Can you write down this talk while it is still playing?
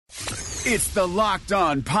It's the Locked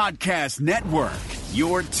On Podcast Network,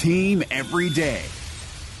 your team every day.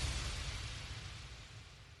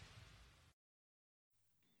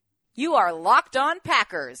 You are Locked On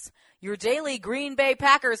Packers, your daily Green Bay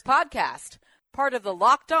Packers podcast, part of the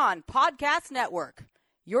Locked On Podcast Network,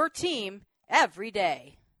 your team every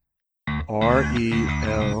day.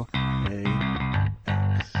 RELAX.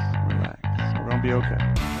 Relax. We're going to be okay.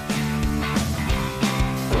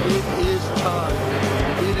 It is time.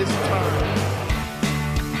 It is time.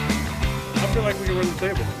 I feel like we can win the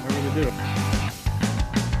table. I really do.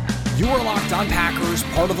 You are Locked On Packers,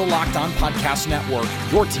 part of the Locked On Podcast Network,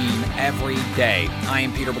 your team every day. I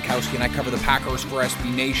am Peter Bukowski, and I cover the Packers for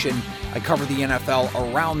SB Nation. I cover the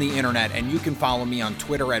NFL around the internet, and you can follow me on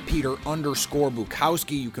Twitter at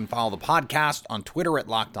Peter_Bukowski. You can follow the podcast on Twitter at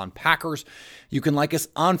Locked On Packers. You can like us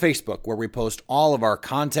on Facebook, where we post all of our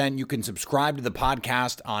content. You can subscribe to the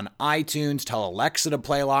podcast on iTunes. Tell Alexa to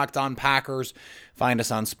play Locked On Packers. Find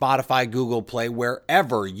us on Spotify, Google Play,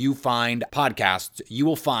 wherever you find podcasts, you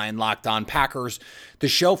will find Locked On Packers, the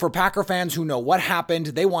show for Packer fans who know what happened,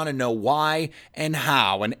 they want to know why and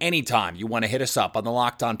how, and anytime you want to hit us up on the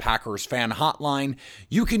Locked On Packers fan hotline,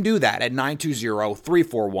 you can do that at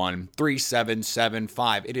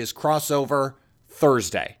 920-341-3775. It is crossover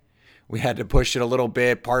Thursday. We had to push it a little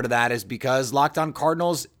bit. Part of that is because Locked On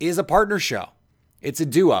Cardinals is a partner show. It's a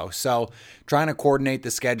duo, so trying to coordinate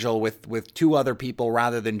the schedule with two other people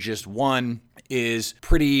rather than just one is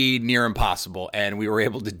pretty near impossible, and we were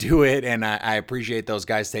able to do it, and I appreciate those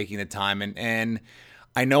guys taking the time, and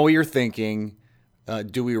I know what you're thinking.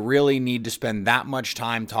 Do we really need to spend that much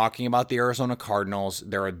time talking about the Arizona Cardinals?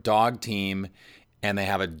 They're a dog team, and they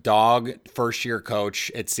have a dog first-year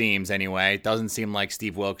coach, it seems anyway. It doesn't seem like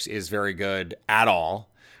Steve Wilks is very good at all.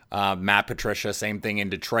 Matt Patricia, same thing in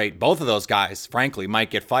Detroit. Both of those guys, frankly, might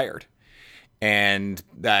get fired. And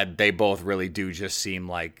that they both really do just seem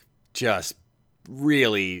like just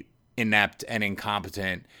really inept and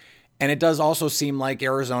incompetent. And it does also seem like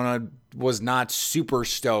Arizona was not super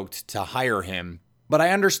stoked to hire him. But I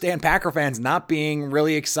understand Packer fans not being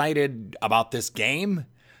really excited about this game,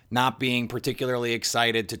 not being particularly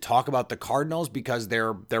excited to talk about the Cardinals because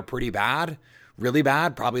they're pretty bad, really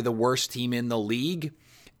bad, probably the worst team in the league.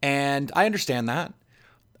 And I understand that,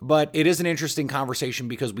 but it is an interesting conversation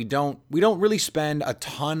because we don't really spend a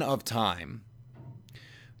ton of time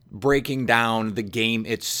breaking down the game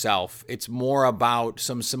itself. It's more about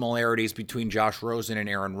some similarities between Josh Rosen and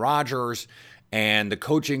Aaron Rodgers and the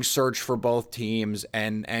coaching search for both teams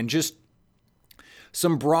and just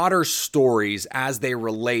some broader stories as they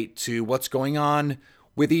relate to what's going on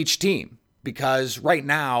with each team. Because right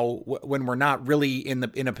now, when we're not really in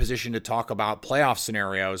a position to talk about playoff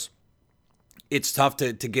scenarios, it's tough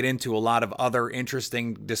to get into a lot of other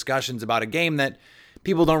interesting discussions about a game that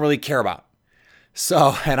people don't really care about.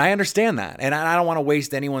 So, and I understand that, and I don't want to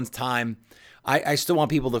waste anyone's time. I still want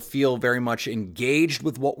people to feel very much engaged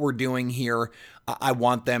with what we're doing here. I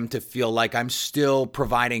want them to feel like I'm still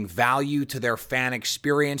providing value to their fan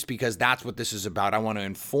experience because that's what this is about. I want to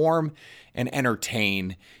inform and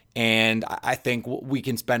entertain. And I think we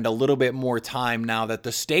can spend a little bit more time now that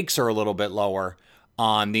the stakes are a little bit lower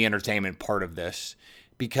on the entertainment part of this,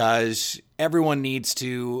 because everyone needs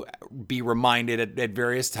to be reminded at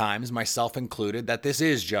various times, myself included, that this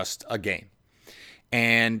is just a game.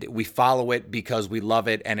 And we follow it because we love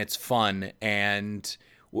it and it's fun. And,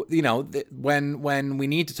 you know, when we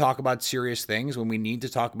need to talk about serious things, when we need to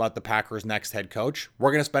talk about the Packers' next head coach,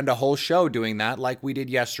 we're going to spend a whole show doing that like we did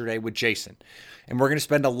yesterday with Jason. And we're going to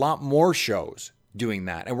spend a lot more shows doing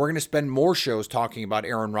that. And we're going to spend more shows talking about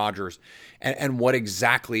Aaron Rodgers and what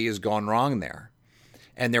exactly is gone wrong there.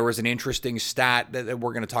 And there was an interesting stat that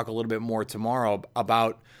we're going to talk a little bit more tomorrow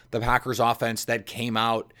about the Packers offense that came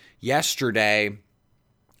out yesterday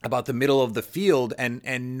about the middle of the field.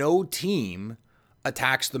 And no team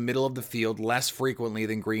attacks the middle of the field less frequently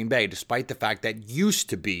than Green Bay, despite the fact that used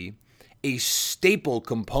to be a staple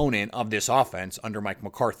component of this offense under Mike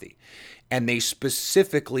McCarthy. And they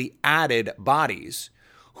specifically added bodies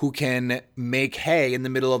who can make hay in the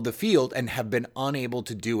middle of the field and have been unable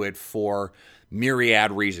to do it for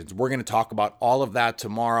myriad reasons. We're going to talk about all of that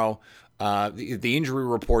tomorrow. The injury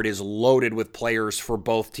report is loaded with players for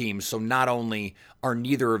both teams. So not only are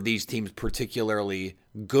neither of these teams particularly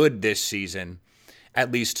good this season,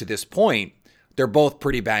 at least to this point, they're both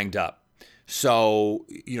pretty banged up. So,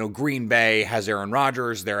 you know, Green Bay has Aaron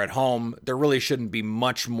Rodgers. They're at home. There really shouldn't be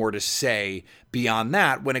much more to say beyond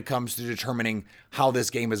that when it comes to determining how this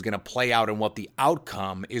game is going to play out and what the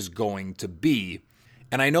outcome is going to be.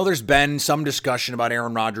 And I know there's been some discussion about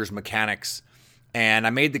Aaron Rodgers' mechanics And I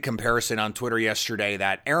made the comparison on Twitter yesterday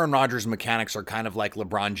that Aaron Rodgers' mechanics are kind of like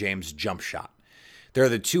LeBron James' jump shot. They're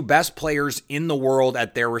the two best players in the world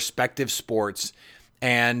at their respective sports,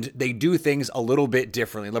 and they do things a little bit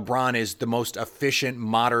differently. LeBron is the most efficient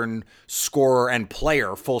modern scorer and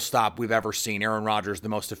player, full stop, we've ever seen. Aaron Rodgers, the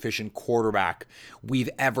most efficient quarterback we've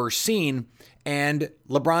ever seen. And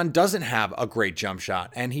LeBron doesn't have a great jump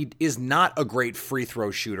shot, and he is not a great free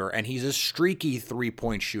throw shooter, and he's a streaky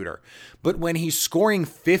three-point shooter. But when he's scoring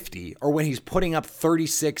 50, or when he's putting up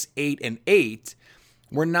 36, 8, and 8,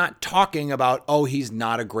 we're not talking about, oh, he's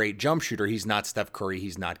not a great jump shooter. He's not Steph Curry.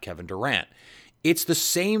 He's not Kevin Durant. It's the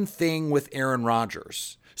same thing with Aaron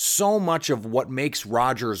Rodgers. So much of what makes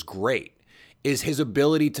Rodgers great is his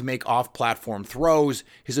ability to make off-platform throws,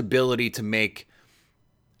 his ability to make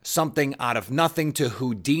something out of nothing, to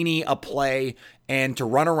Houdini a play, and to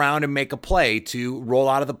run around and make a play, to roll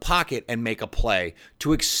out of the pocket and make a play,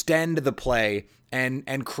 to extend the play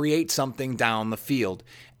and create something down the field.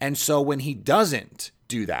 And so when he doesn't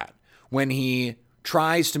do that, when he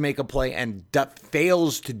tries to make a play and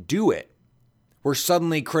fails to do it, we're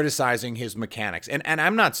suddenly criticizing his mechanics. And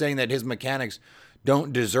I'm not saying that his mechanics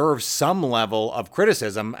don't deserve some level of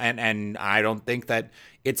criticism, and I don't think that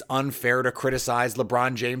it's unfair to criticize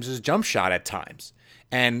LeBron James's jump shot at times,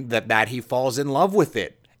 and that he falls in love with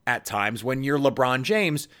it at times. When you're LeBron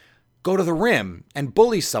James, go to the rim and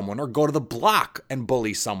bully someone, or go to the block and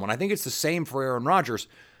bully someone. I think it's the same for Aaron Rodgers.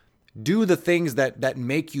 Do the things that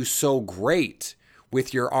make you so great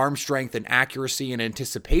with your arm strength and accuracy and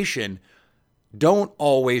anticipation. Don't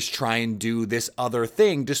always try and do this other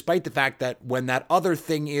thing, despite the fact that when that other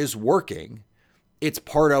thing is working, it's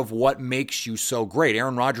part of what makes you so great.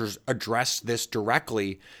 Aaron Rodgers addressed this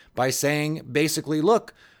directly by saying, basically,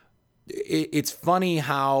 look, it's funny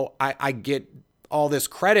how I get all this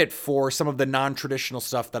credit for some of the non-traditional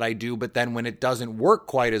stuff that I do, but then when it doesn't work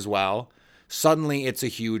quite as well, suddenly it's a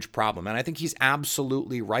huge problem. And I think he's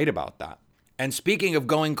absolutely right about that. And speaking of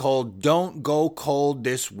going cold, don't go cold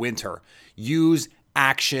this winter. Use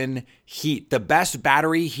Action Heat, the best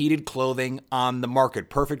battery heated clothing on the market.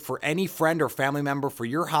 Perfect for any friend or family member for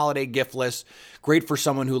your holiday gift list. Great for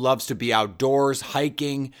someone who loves to be outdoors,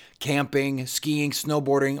 hiking, camping, skiing,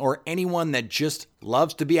 snowboarding, or anyone that just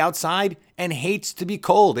loves to be outside and hates to be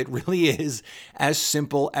cold. It really is as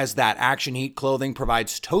simple as that. Action Heat clothing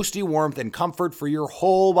provides toasty warmth and comfort for your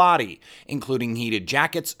whole body, including heated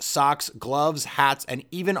jackets, socks, gloves, hats, and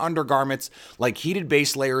even undergarments like heated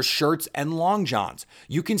base layers, shirts, and long johns.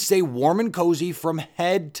 You can stay warm and cozy from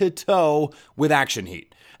head to toe with Action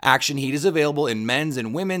Heat. Action Heat is available in men's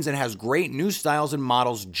and women's and has great new styles and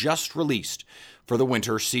models just released for the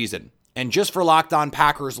winter season. And just for Locked On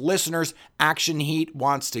Packers listeners, Action Heat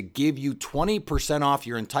wants to give you 20% off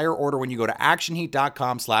your entire order when you go to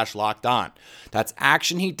actionheat.com/lockedon. That's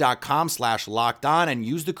actionheat.com/lockedon and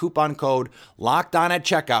use the coupon code LOCKEDON at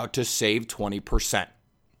checkout to save 20%.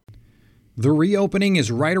 The reopening is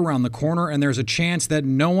right around the corner, and there's a chance that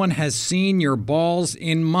no one has seen your balls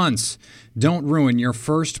in months. Don't ruin your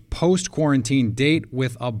first post-quarantine date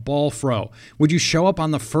with a ball fro. Would you show up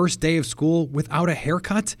on the first day of school without a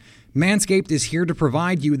haircut? Manscaped is here to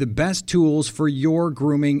provide you the best tools for your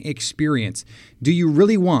grooming experience. Do you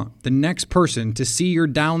really want the next person to see your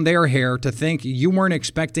down there hair to think you weren't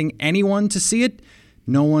expecting anyone to see it?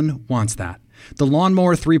 No one wants that. The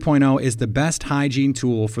Lawnmower 3.0 is the best hygiene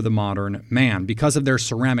tool for the modern man. Because of their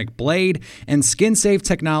ceramic blade and skin-safe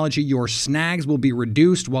technology, your snags will be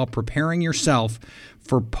reduced while preparing yourself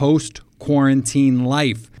for post-quarantine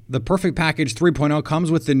life. The Perfect Package 3.0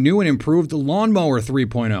 comes with the new and improved Lawnmower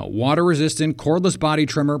 3.0, water-resistant, cordless body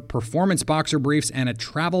trimmer, performance boxer briefs, and a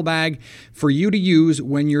travel bag for you to use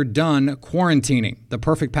when you're done quarantining. The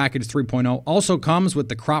Perfect Package 3.0 also comes with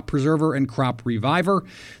the Crop Preserver and Crop Reviver,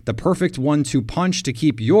 the perfect 1-2 punch to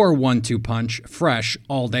keep your 1-2 punch fresh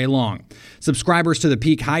all day long. Subscribers to the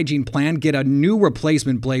Peak Hygiene Plan get a new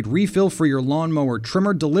replacement blade refill for your lawnmower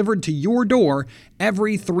trimmer delivered to your door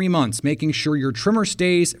every 3 months, making sure your trimmer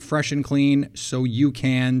stays fresh and clean so you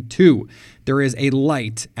can too. There is a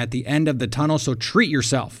light at the end of the tunnel, so treat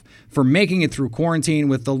yourself for making it through quarantine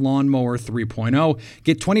with the Lawnmower 3.0.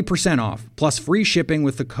 Get 20% off plus free shipping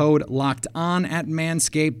with the code LOCKEDON at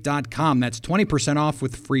manscaped.com. That's 20% off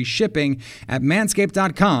with free shipping at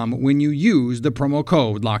manscaped.com when you use the promo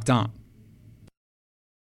code LOCKEDON.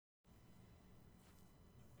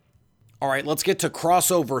 All right, let's get to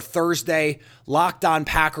crossover Thursday. Locked On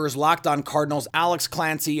Packers, Locked On Cardinals, Alex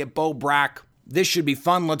Clancy at Brack. This should be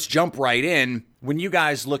fun. Let's jump right in. When you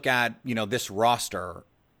guys look at, this roster,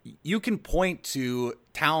 you can point to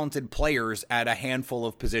talented players at a handful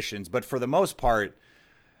of positions, but for the most part,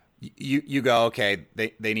 you go, okay,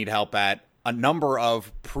 they need help at a number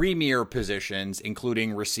of premier positions,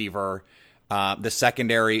 including receiver. The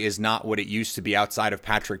secondary is not what it used to be outside of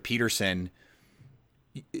Patrick Peterson.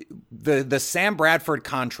 The Sam Bradford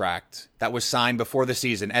contract that was signed before the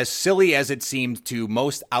season, as silly as it seemed to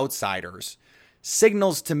most outsiders,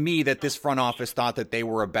 signals to me that this front office thought that they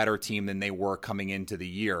were a better team than they were coming into the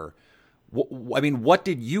year. I mean, what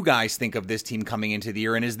did you guys think of this team coming into the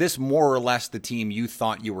year? And is this more or less the team you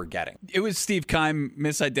thought you were getting? It was Steve Keim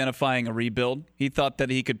misidentifying a rebuild. He thought that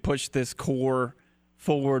he could push this core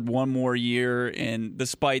forward one more year. And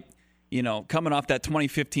despite, coming off that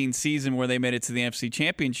 2015 season where they made it to the NFC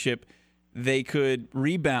Championship, they could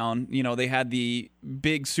rebound. They had the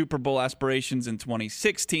big Super Bowl aspirations in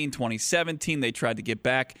 2016, 2017. They tried to get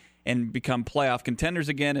back and become playoff contenders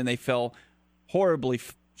again, and they fell horribly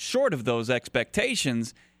short of those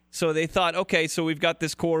expectations. So they thought, okay, so we've got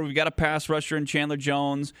this core. We've got a pass rusher in Chandler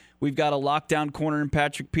Jones. We've got a lockdown corner in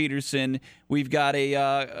Patrick Peterson. We've got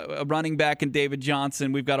a running back in David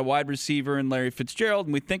Johnson. We've got a wide receiver in Larry Fitzgerald.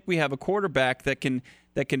 And we think we have a quarterback that can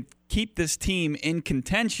keep this team in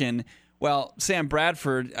contention. Well, Sam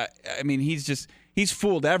Bradford, he's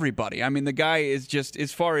fooled everybody. I mean, the guy is just,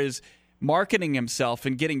 as far as marketing himself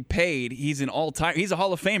and getting paid, he's a Hall of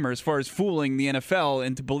Famer as far as fooling the NFL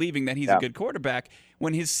into believing that he's a good quarterback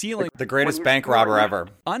when his ceiling... The greatest bank robber ever.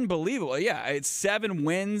 Unbelievable. Yeah, it's 7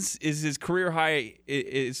 wins is his career high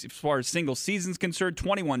as far as single season's concerned,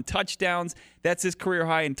 21 touchdowns. That's his career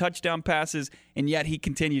high in touchdown passes, and yet he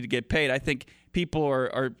continued to get paid. I think people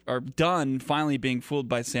are done finally being fooled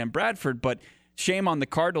by Sam Bradford, but shame on the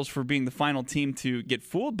Cardinals for being the final team to get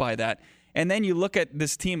fooled by that. And then you look at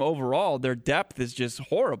this team overall, their depth is just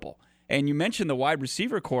horrible. And you mentioned the wide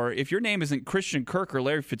receiver core. If your name isn't Christian Kirk or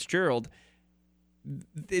Larry Fitzgerald,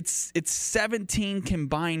 it's 17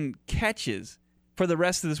 combined catches for the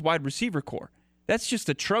rest of this wide receiver core. That's just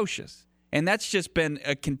atrocious. And that's just been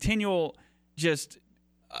a continual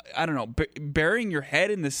burying your head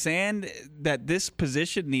in the sand that this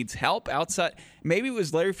position needs help outside. Maybe it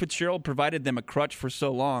was Larry Fitzgerald provided them a crutch for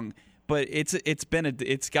so long, but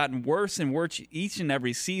it's gotten worse and worse each and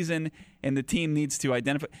every season, and the team needs to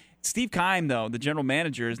identify. Steve Keim, though, the general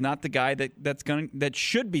manager, is not the guy that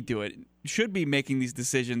should be making these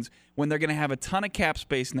decisions when they're going to have a ton of cap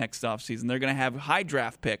space next offseason. They're going to have high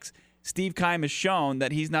draft picks. Steve Keim has shown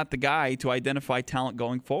that he's not the guy to identify talent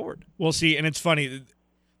going forward. We'll see, and it's funny.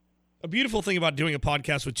 A beautiful thing about doing a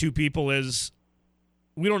podcast with two people is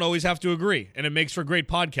we don't always have to agree, and it makes for a great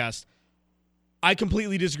podcast. I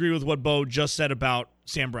completely disagree with what Bo just said about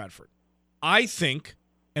Sam Bradford. I think,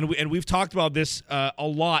 and we've talked about this a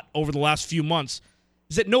lot over the last few months,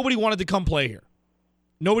 is that nobody wanted to come play here.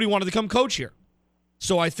 Nobody wanted to come coach here.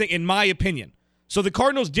 So I think, in my opinion, so the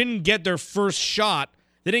Cardinals didn't get their first shot.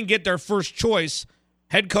 They didn't get their first choice,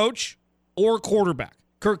 head coach or quarterback.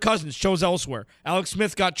 Kirk Cousins chose elsewhere. Alex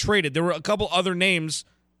Smith got traded. There were a couple other names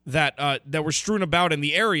that were strewn about in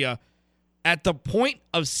the area. At the point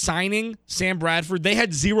of signing Sam Bradford, they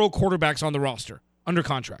had 0 quarterbacks on the roster under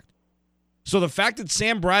contract. So the fact that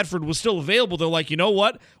Sam Bradford was still available, they're like, you know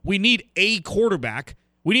what? We need a quarterback.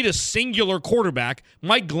 We need a singular quarterback.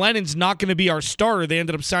 Mike Glennon's not going to be our starter. They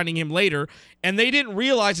ended up signing him later. And they didn't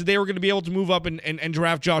realize that they were going to be able to move up and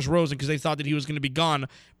draft Josh Rosen because they thought that he was going to be gone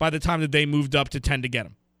by the time that they moved up to 10 to get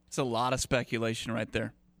him. It's a lot of speculation right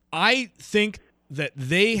there. I think that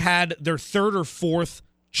they had their third or fourth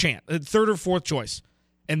choice.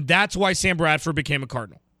 And that's why Sam Bradford became a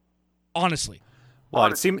Cardinal. Honestly. Well,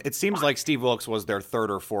 it seems like Steve Wilkes was their third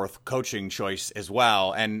or fourth coaching choice as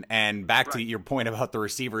well. And back to your point about the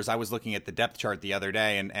receivers, I was looking at the depth chart the other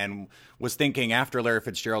day and was thinking after Larry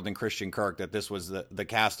Fitzgerald and Christian Kirk that this was the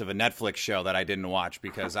cast of a Netflix show that I didn't watch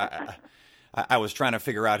because I was trying to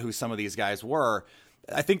figure out who some of these guys were.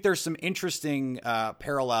 I think there's some interesting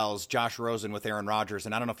parallels, Josh Rosen with Aaron Rodgers,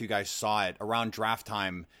 and I don't know if you guys saw it. Around draft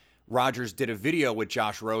time, Rodgers did a video with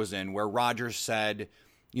Josh Rosen where Rodgers said,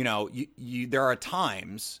 there are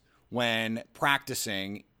times when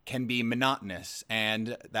practicing can be monotonous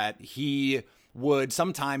and that he would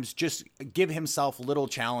sometimes just give himself little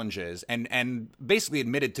challenges and basically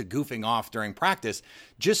admitted to goofing off during practice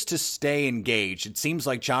just to stay engaged. It seems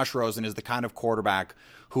like Josh Rosen is the kind of quarterback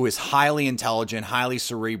who is highly intelligent, highly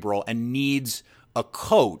cerebral, and needs a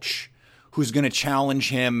coach who's going to challenge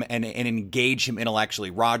him and engage him intellectually.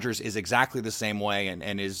 Rodgers is exactly the same way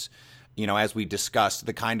and is, as we discussed,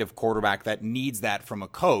 the kind of quarterback that needs that from a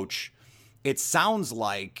coach. It sounds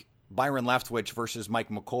like Byron Leftwich versus Mike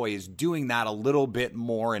McCoy is doing that a little bit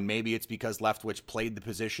more, and maybe it's because Leftwich played the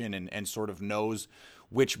position and sort of knows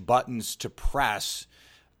which buttons to press.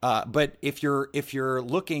 But if you're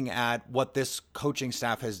looking at what this coaching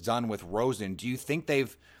staff has done with Rosen, do you think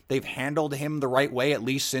they've handled him the right way, at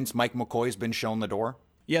least since Mike McCoy's been shown the door?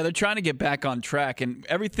 Yeah, they're trying to get back on track, and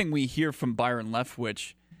everything we hear from Byron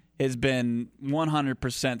Leftwich has been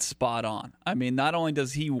 100% spot on. I mean, not only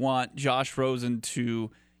does he want Josh Rosen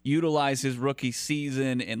to utilize his rookie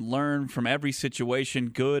season and learn from every situation,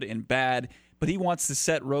 good and bad, but he wants to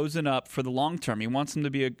set Rosen up for the long term. He wants him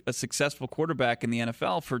to be a successful quarterback in the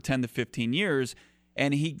NFL for 10 to 15 years,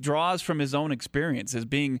 and he draws from his own experience as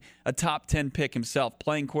being a top 10 pick himself,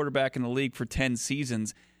 playing quarterback in the league for 10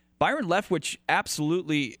 seasons. Byron Leftwich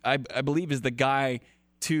absolutely, I believe, is the guy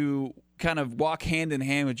to kind of walk hand in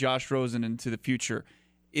hand with Josh Rosen into the future.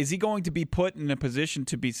 Is he going to be put in a position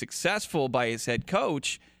to be successful by his head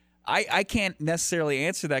coach? I can't necessarily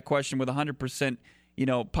answer that question with 100%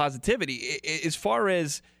 positivity. As far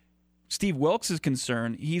as Steve Wilkes is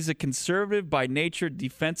concerned, he's a conservative by nature,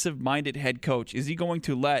 defensive-minded head coach. Is he going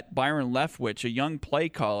to let Byron Leftwich, a young play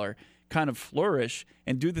caller, kind of flourish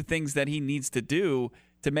and do the things that he needs to do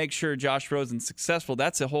to make sure Josh Rosen's successful?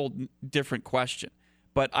 That's a whole different question.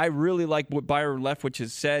 But I really like what Byron Leftwich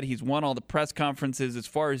has said. He's won all the press conferences. As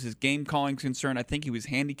far as his game calling is concerned, I think he was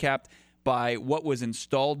handicapped by what was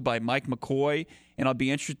installed by Mike McCoy. And I'll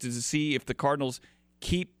be interested to see if the Cardinals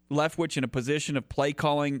keep Leftwich in a position of play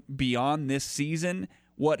calling beyond this season,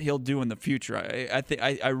 what he'll do in the future.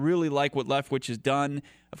 I really like what Leftwich has done.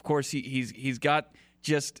 Of course, he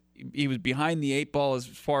was behind the eight ball as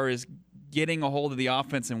far as getting a hold of the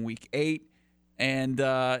offense in Week 8. And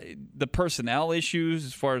the personnel issues,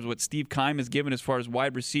 as far as what Steve Keim has given, as far as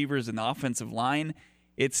wide receivers and the offensive line,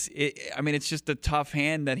 it's just a tough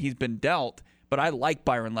hand that he's been dealt. But I like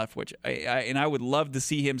Byron Leftwich, and I would love to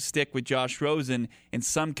see him stick with Josh Rosen in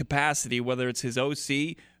some capacity, whether it's his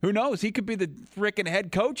OC. Who knows? He could be the frickin'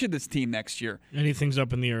 head coach of this team next year. Anything's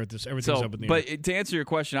up in the air at this. Everything's up in the air. But to answer your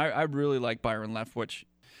question, I really like Byron Leftwich.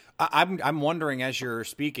 I'm wondering as you're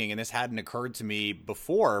speaking, and this hadn't occurred to me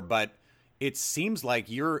before, but it seems like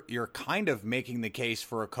you're kind of making the case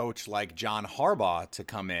for a coach like John Harbaugh to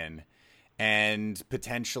come in and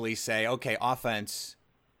potentially say, okay, offense,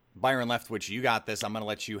 Byron Leftwich, you got this. I'm going to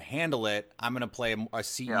let you handle it. I'm going to play a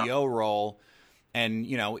CEO role. And,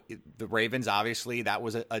 the Ravens, obviously, that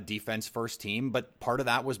was a defense-first team. But part of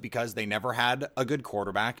that was because they never had a good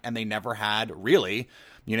quarterback, and they never had really,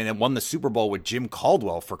 they won the Super Bowl with Jim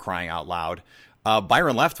Caldwell, for crying out loud.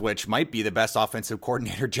 Byron Leftwich might be the best offensive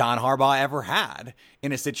coordinator John Harbaugh ever had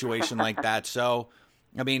in a situation like that. So,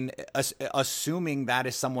 I mean, assuming that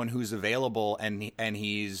is someone who's available and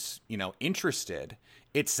he's, interested,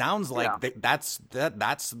 it sounds like that's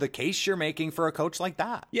the case you're making for a coach like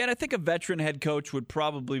that. Yeah, and I think a veteran head coach would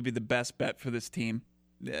probably be the best bet for this team.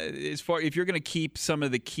 If you're going to keep some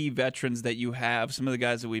of the key veterans that you have, some of the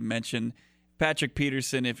guys that we mentioned, Patrick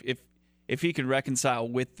Peterson, if he could reconcile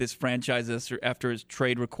with this franchise after his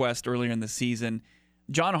trade request earlier in the season,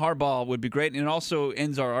 John Harbaugh would be great. And it also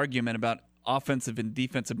ends our argument about offensive and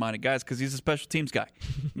defensive-minded guys because he's a special teams guy.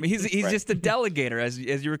 I mean, he's right. Just a delegator, as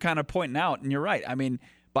you were kind of pointing out, and you're right. I mean,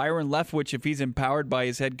 Byron Leftwich, if he's empowered by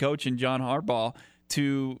his head coach and John Harbaugh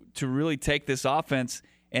to really take this offense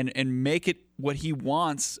and make it what he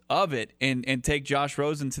wants of it and take Josh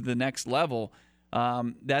Rosen to the next level,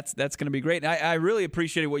 that's going to be great. And I really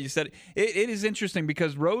appreciated what you said. It is interesting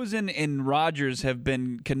because Rosen and Rodgers have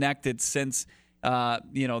been connected since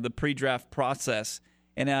the pre-draft process.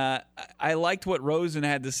 And I liked what Rosen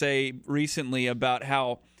had to say recently about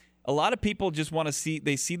how a lot of people just want to see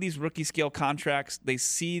these rookie scale contracts. They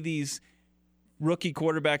see these rookie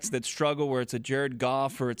quarterbacks that struggle, where it's a Jared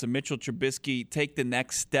Goff or it's a Mitchell Trubisky, take the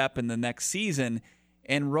next step in the next season.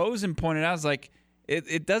 And Rosen pointed out,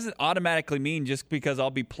 it doesn't automatically mean just because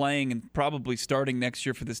I'll be playing and probably starting next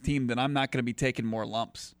year for this team that I'm not going to be taking more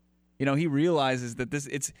lumps. He realizes that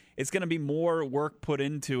it's going to be more work put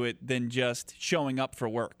into it than just showing up for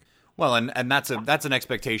work. Well, and that's an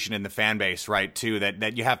expectation in the fan base, right? Too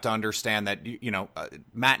that you have to understand that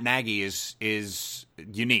Matt Nagy is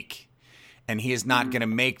unique, and he is not going to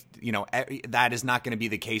make that is not going to be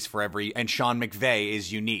the case for every. And Sean McVay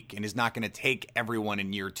is unique and is not going to take everyone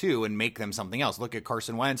in year 2 and make them something else. Look at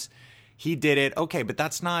Carson Wentz; he did it, okay, but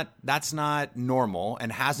that's not normal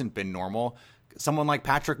and hasn't been normal. Someone like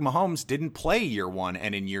Patrick Mahomes didn't play year 1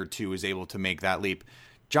 and in year 2 is able to make that leap.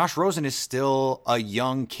 Josh Rosen is still a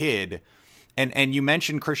young kid. And you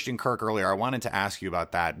mentioned Christian Kirk earlier. I wanted to ask you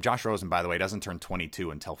about that. Josh Rosen, by the way, doesn't turn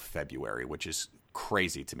 22 until February, which is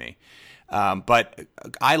crazy to me. But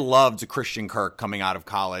I loved Christian Kirk coming out of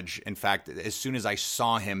college. In fact, as soon as I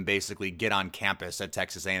saw him basically get on campus at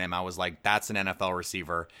Texas A&M, I was like, that's an NFL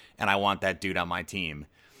receiver, and I want that dude on my team.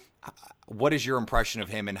 what is your impression of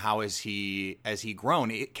him, and how has he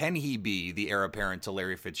grown? Can he be the heir apparent to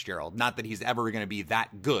Larry Fitzgerald? Not that he's ever going to be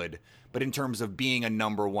that good, but in terms of being a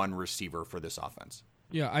number one receiver for this offense.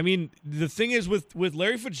 Yeah, I mean, the thing is with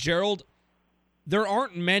Larry Fitzgerald, there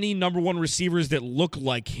aren't many number one receivers that look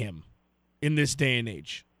like him in this day and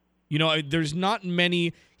age. There's not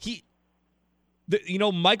many.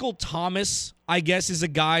 Michael Thomas, I guess, is a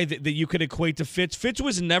guy that you could equate to Fitz. Fitz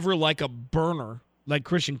was never like a burner like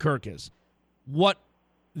Christian Kirk is. What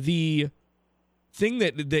the thing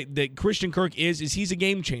that Christian Kirk is he's a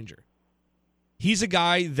game changer. He's a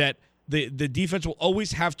guy that the defense will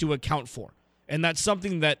always have to account for. And that's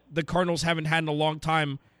something that the Cardinals haven't had in a long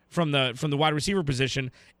time from the wide receiver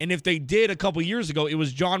position. And if they did a couple years ago, it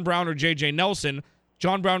was John Brown or J.J. Nelson.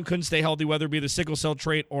 John Brown couldn't stay healthy, whether it be the sickle cell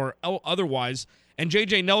trait or otherwise. And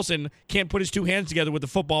J.J. Nelson can't put his two hands together with the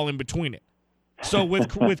football in between it. So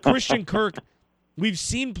with Christian Kirk, we've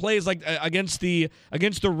seen plays like against the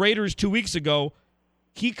Raiders 2 weeks ago.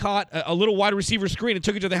 He caught a little wide receiver screen and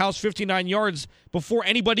took it to the house 59 yards before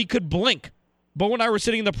anybody could blink. Bo and I were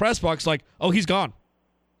sitting in the press box like, oh, he's gone.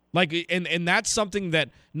 And that's something that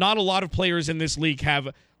not a lot of players in this league have,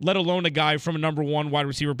 let alone a guy from a number one wide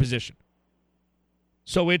receiver position.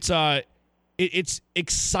 So it's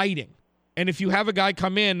exciting. And if you have a guy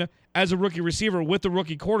come in as a rookie receiver with a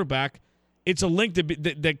rookie quarterback, it's a link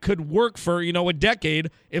that could work for, a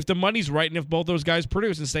decade if the money's right and if both those guys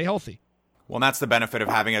produce and stay healthy. Well, that's the benefit of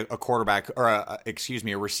having a quarterback or a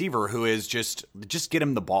receiver who is just get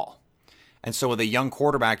him the ball. And so with a young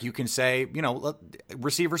quarterback, you can say,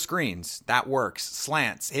 receiver screens, that works,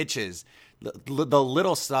 slants, hitches, the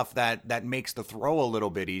little stuff that makes the throw a little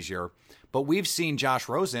bit easier. But we've seen Josh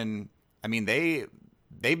Rosen, I mean, they've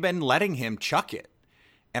been letting him chuck it.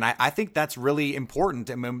 And I think that's really important.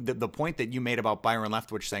 I mean, the point that you made about Byron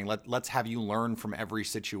Leftwich saying, let's have you learn from every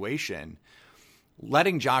situation.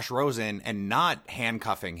 Letting Josh Rosen and not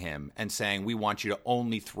handcuffing him and saying, we want you to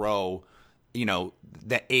only throw,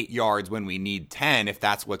 the 8 yards when we need 10, if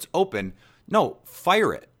that's what's open. No,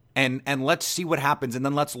 fire it. And let's see what happens. And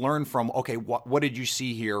then let's learn from, okay, what did you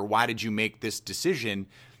see here? Why did you make this decision?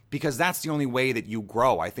 Because that's the only way that you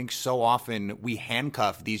grow. I think so often we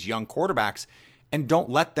handcuff these young quarterbacks and don't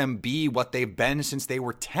let them be what they've been since they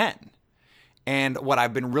were 10. And what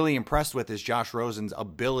I've been really impressed with is Josh Rosen's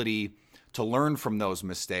ability to learn from those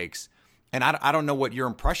mistakes. And I don't know what your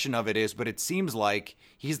impression of it is, but it seems like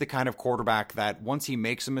he's the kind of quarterback that once he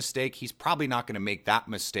makes a mistake, he's probably not going to make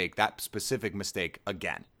that specific mistake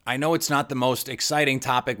again. I know it's not the most exciting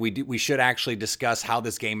topic. We should actually discuss how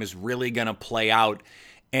this game is really going to play out.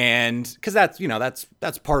 And because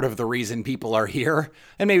that's part of the reason people are here.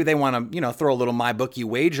 And maybe they want to, throw a little MyBookie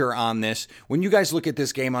wager on this. When you guys look at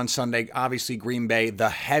this game on Sunday, obviously Green Bay, the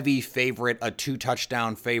heavy favorite, a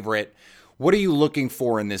 2-touchdown favorite. What are you looking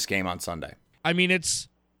for in this game on Sunday? I mean, it's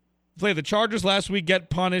play the Chargers last week, get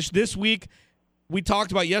punished. This week, we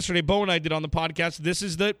talked about yesterday, Bo and I did on the podcast, this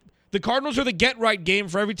is the Cardinals are the get-right game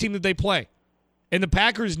for every team that they play. And the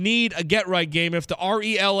Packers need a get-right game if the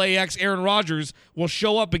RELAX Aaron Rodgers will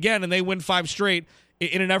show up again and they win 5 straight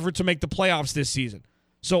in an effort to make the playoffs this season.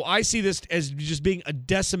 So I see this as just being a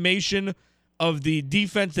decimation of the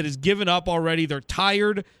defense that has given up already. They're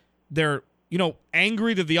tired. They're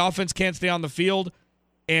angry that the offense can't stay on the field.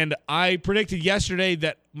 And I predicted yesterday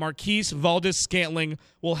that Marquise Valdes-Scantling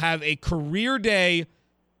will have a career day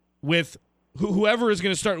with whoever is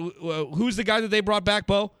going to start. Who's the guy that they brought back,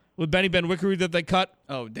 Bo? With Benny Ben-Wickery that they cut?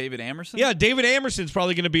 Oh, David Amerson? Yeah, David Amerson's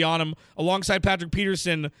probably going to be on him alongside Patrick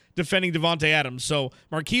Peterson defending Devontae Adams. So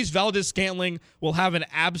Marquise Valdes-Scantling will have an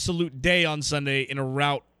absolute day on Sunday in a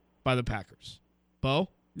rout by the Packers. Bo?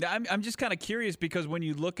 I'm just kind of curious because when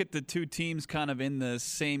you look at the two teams kind of in the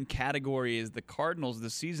same category as the Cardinals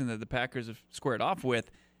this season that the Packers have squared off with,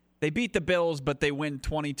 they beat the Bills, but they win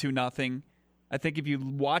 22-0. I think if you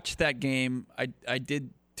watch that game, I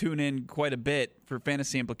did tune in quite a bit for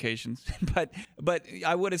fantasy implications, but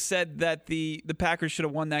I would have said that the Packers should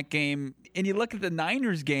have won that game. And you look at the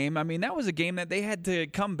Niners game, I mean, that was a game that they had to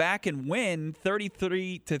come back and win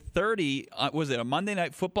 33-30. Was it a Monday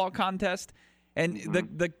Night Football contest? And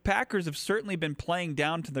the Packers have certainly been playing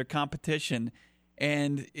down to their competition.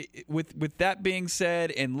 And with that being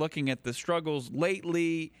said, and looking at the struggles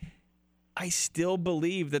lately, I still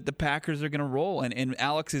believe that the Packers are going to roll. And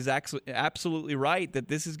Alex is absolutely right that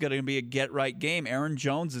this is going to be a get-right game. Aaron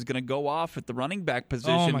Jones is going to go off at the running back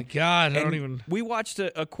position. Oh, my God. We watched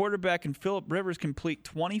a quarterback in Phillip Rivers complete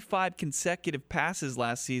 25 consecutive passes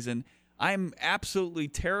last season. I'm absolutely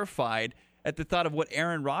terrified at the thought of what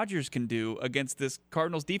Aaron Rodgers can do against this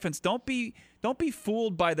Cardinals defense. Don't be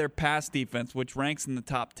fooled by their pass defense, which ranks in the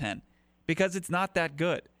top 10, because it's not that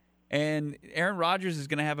good. And Aaron Rodgers is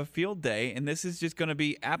going to have a field day, and this is just going to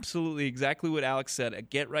be absolutely exactly what Alex said, a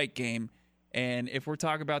get-right game. And if we're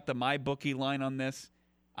talking about the MyBookie line on this,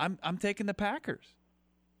 I'm taking the Packers.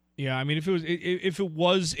 Yeah, I mean, if it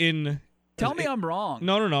was in... Tell me I'm wrong.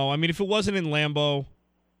 No. I mean, if it wasn't in Lambeau,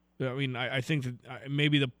 I mean, I think that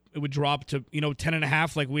maybe it would drop to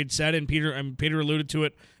 10.5, like we had said, and Peter alluded to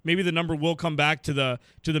it. Maybe the number will come back to the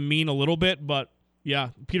mean a little bit, but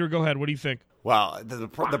yeah, Peter, go ahead. What do you think? Well, the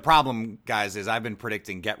problem, guys, is I've been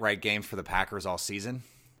predicting get-right games for the Packers all season.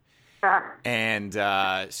 And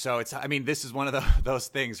so it's, I mean, this is one of those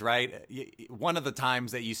things, right? One of the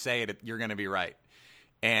times that you say it, you're going to be right.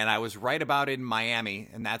 And I was right about it in Miami,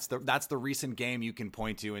 and that's the recent game you can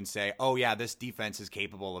point to and say, oh, yeah, this defense is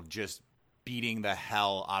capable of just beating the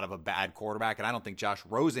hell out of a bad quarterback. And I don't think Josh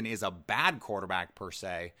Rosen is a bad quarterback per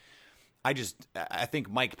se. I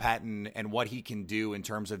think Mike Patton and what he can do in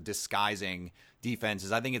terms of disguising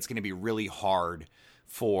defenses, I think it's going to be really hard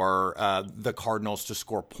for the Cardinals to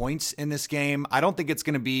score points in this game. I don't think it's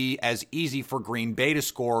going to be as easy for Green Bay to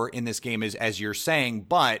score in this game as you're saying.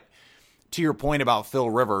 But to your point about Phil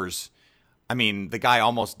Rivers, I mean, the guy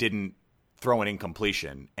almost didn't throw an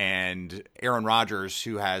incompletion. And Aaron Rodgers,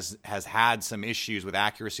 who has had some issues with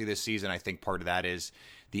accuracy this season, I think part of that is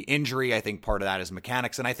the injury. I think part of that is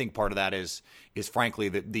mechanics, and I think part of that is frankly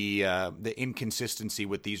the inconsistency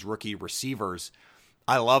with these rookie receivers.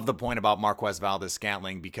 I love the point about Marquez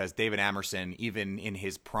Valdes-Scantling, because David Amerson, even in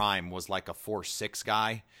his prime, was like a 4.6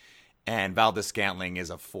 guy, and Valdes-Scantling is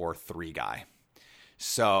a 4.3 guy.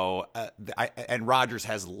 So, and Rodgers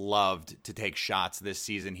has loved to take shots this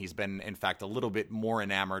season. He's been, in fact, a little bit more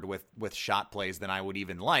enamored with shot plays than I would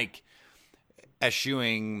even like,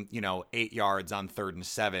 eschewing 8 yards on 3rd and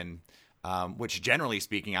 7, which generally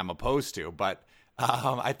speaking I'm opposed to. But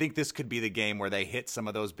I think this could be the game where they hit some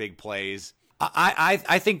of those big plays. I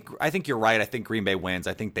think you're right. I think Green Bay wins.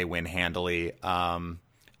 I think they win handily. I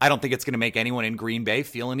don't think it's going to make anyone in Green Bay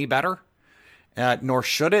feel any better, nor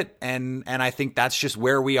should it. And I think that's just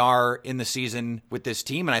where we are in the season with this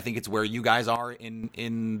team, and I think it's where you guys are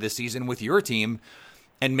in the season with your team.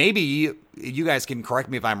 And maybe you guys can correct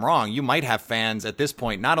me if I'm wrong. You might have fans at this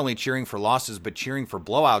point not only cheering for losses, but cheering for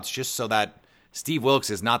blowouts, just so that Steve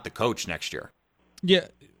Wilks is not the coach next year. Yeah.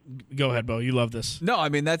 Go ahead, Bo. You love this. No, I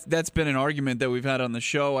mean, that's been an argument that we've had on the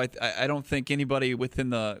show. I don't think anybody within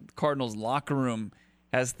the Cardinals locker room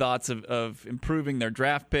has thoughts of improving their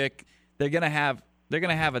draft pick. They're gonna have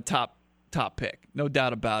a top pick, no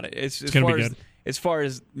doubt about it. As far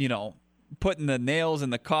as putting the nails in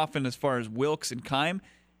the coffin as far as Wilks and Keim,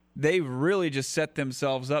 they really just set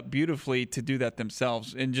themselves up beautifully to do that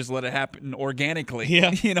themselves and just let it happen organically.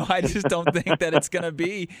 Yeah. I just don't think that it's going to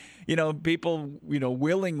be, people,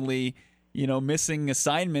 willingly, missing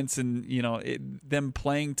assignments and, them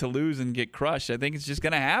playing to lose and get crushed. I think it's just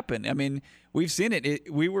going to happen. I mean, we've seen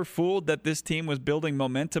it. We were fooled that this team was building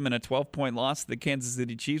momentum in a 12-point loss to the Kansas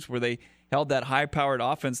City Chiefs, where they held that high-powered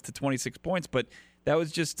offense to 26 points, but that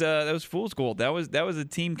was just that was fool's gold. That was a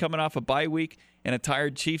team coming off a bye week and a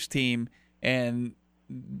tired Chiefs team, and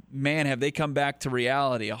man, have they come back to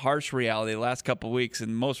reality, a harsh reality, the last couple of weeks,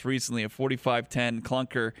 and most recently a 45-10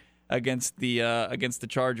 clunker against the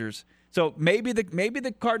Chargers. So maybe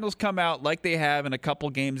the Cardinals come out like they have in a couple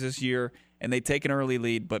games this year, and they take an early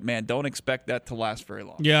lead. But man, don't expect that to last very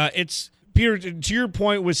long. Yeah, it's Peter. To your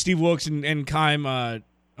point with Steve Wilks and Keim,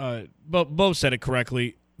 both said it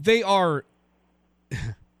correctly. They are.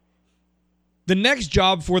 The next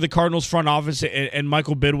job for the Cardinals front office and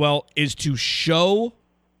Michael Bidwell is to show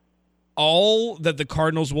all that the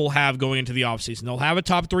Cardinals will have going into the offseason. They'll have a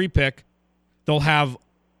top 3 pick. They'll have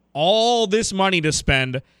all this money to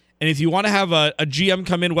spend. And if you want to have a GM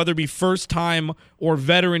come in, whether it be first time or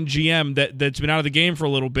veteran GM that's been out of the game for a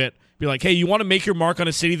little bit, be like, hey, you want to make your mark on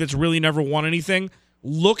a city that's really never won anything?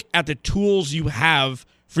 Look at the tools you have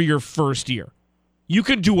for your first year. You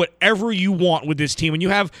can do whatever you want with this team, and you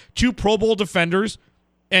have 2 Pro Bowl defenders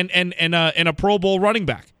and a Pro Bowl running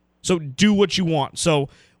back. So do what you want. So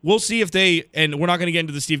we'll see if they, and we're not going to get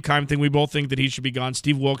into the Steve Keim thing. We both think that he should be gone.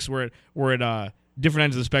 Steve Wilks, we're at different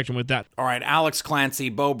ends of the spectrum with that. All right, Alex Clancy,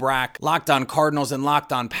 Bo Brack, Locked On Cardinals and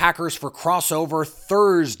Locked On Packers for Crossover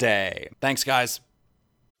Thursday. Thanks, guys.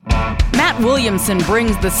 Matt Williamson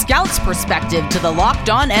brings the scout's perspective to the Locked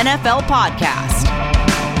On NFL podcast.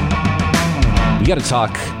 We got to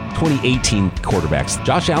talk 2018 quarterbacks.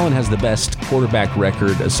 Josh Allen has the best quarterback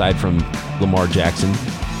record aside from Lamar Jackson,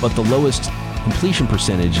 but the lowest completion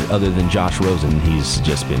percentage, other than Josh Rosen, he's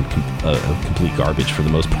just been complete garbage for the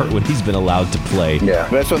most part when he's been allowed to play. Yeah,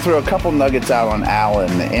 but so throw a couple nuggets out on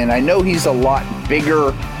Allen, and I know he's a lot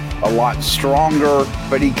bigger, a lot stronger,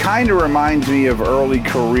 but he kind of reminds me of early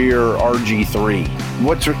career RG3.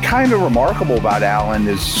 What's kind of remarkable about Allen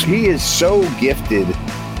is he is so gifted,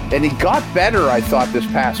 and he got better, I thought, this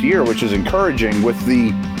past year, which is encouraging with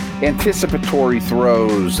the anticipatory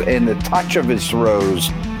throws and the touch of his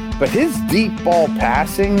throws. But his deep ball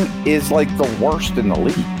passing is like the worst in the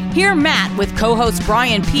league. Hear Matt with co-host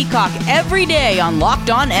Brian Peacock every day on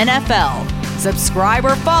Locked On NFL. Subscribe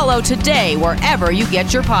or follow today wherever you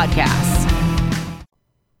get your podcasts.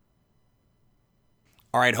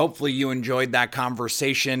 All right, hopefully you enjoyed that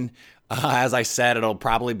conversation. As I said, it'll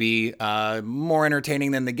probably be more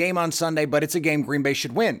entertaining than the game on Sunday, but it's a game Green Bay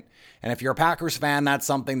should win. And if you're a Packers fan, that's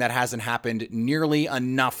something that hasn't happened nearly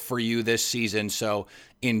enough for you this season. So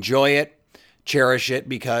enjoy it, cherish it,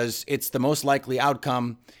 because it's the most likely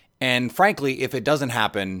outcome. And frankly, if it doesn't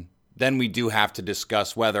happen, then we do have to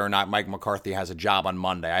discuss whether or not Mike McCarthy has a job on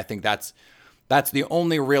Monday. I think that's the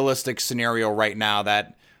only realistic scenario right now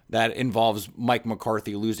that involves Mike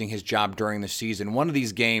McCarthy losing his job during the season. One of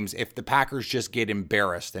these games, if the Packers just get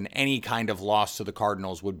embarrassed, and any kind of loss to the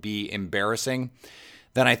Cardinals would be embarrassing,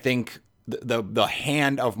 then I think the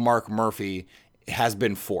hand of Mark Murphy has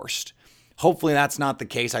been forced. Hopefully that's not the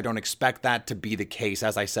case. I don't expect that to be the case.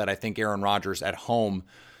 As I said, I think Aaron Rodgers at home,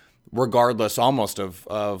 regardless almost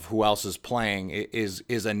of who else is playing,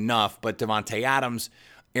 is enough. But Devontae Adams,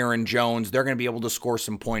 Aaron Jones, they're going to be able to score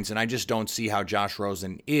some points, and I just don't see how Josh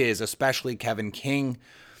Rosen is, especially Kevin King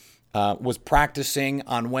was practicing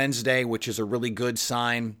on Wednesday, which is a really good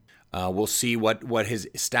sign. We'll see what his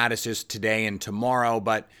status is today and tomorrow,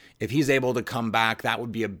 but if he's able to come back, that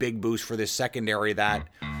would be a big boost for this secondary that,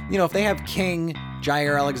 if they have King,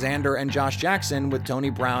 Jair Alexander, and Josh Jackson with Tony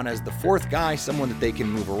Brown as the fourth guy, someone that they can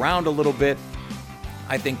move around a little bit,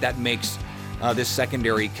 I think that makes this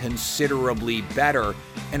secondary considerably better.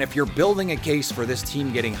 And if you're building a case for this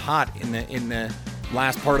team getting hot in the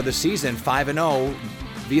last part of the season, 5-0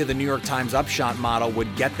 via the New York Times upshot model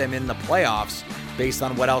would get them in the playoffs based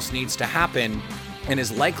on what else needs to happen and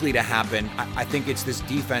is likely to happen. I think it's this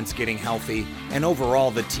defense getting healthy and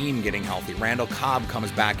overall the team getting healthy. Randall Cobb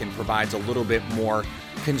comes back and provides a little bit more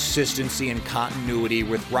consistency and continuity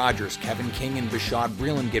with Rodgers. Kevin King and Bashaud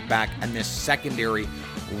Breeland get back, and this secondary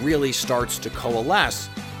really starts to coalesce.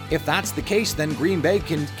 If that's the case, then Green Bay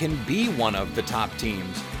can be one of the top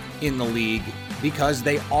teams in the league because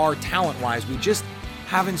they are talent-wise. We just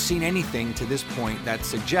haven't seen anything to this point that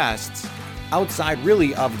suggests, outside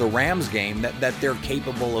really of the Rams game, that they're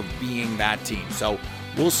capable of being that team. So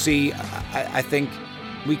we'll see. I think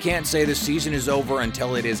we can't say the season is over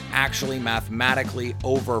until it is actually mathematically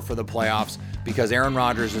over for the playoffs, because Aaron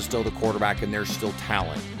Rodgers is still the quarterback and there's still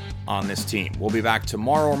talent on this team. We'll be back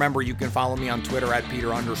tomorrow. Remember, you can follow me on Twitter at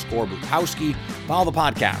Peter_Bukowski. Follow the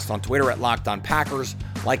podcast on Twitter at Locked On Packers.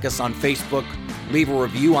 Like us on Facebook. Leave a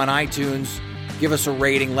review on iTunes. Give us a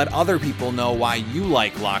rating. Let other people know why you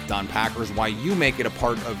like Locked On Packers, why you make it a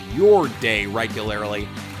part of your day regularly.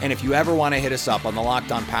 And if you ever want to hit us up on the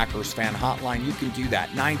Locked On Packers fan hotline, you can do that,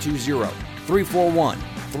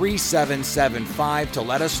 920-341-3775, to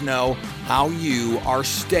let us know how you are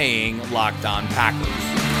staying Locked On Packers.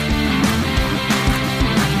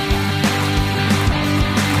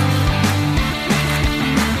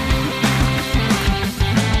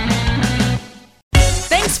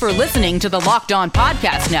 Thanks for listening to the Locked On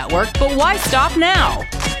Podcast Network, but why stop now?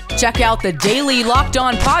 Check out the daily Locked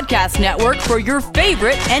On Podcast Network for your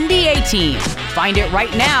favorite NBA team. Find it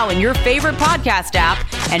right now in your favorite podcast app,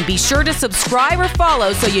 and be sure to subscribe or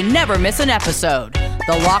follow so you never miss an episode.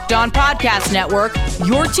 The Locked On Podcast Network,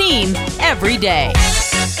 your team every day.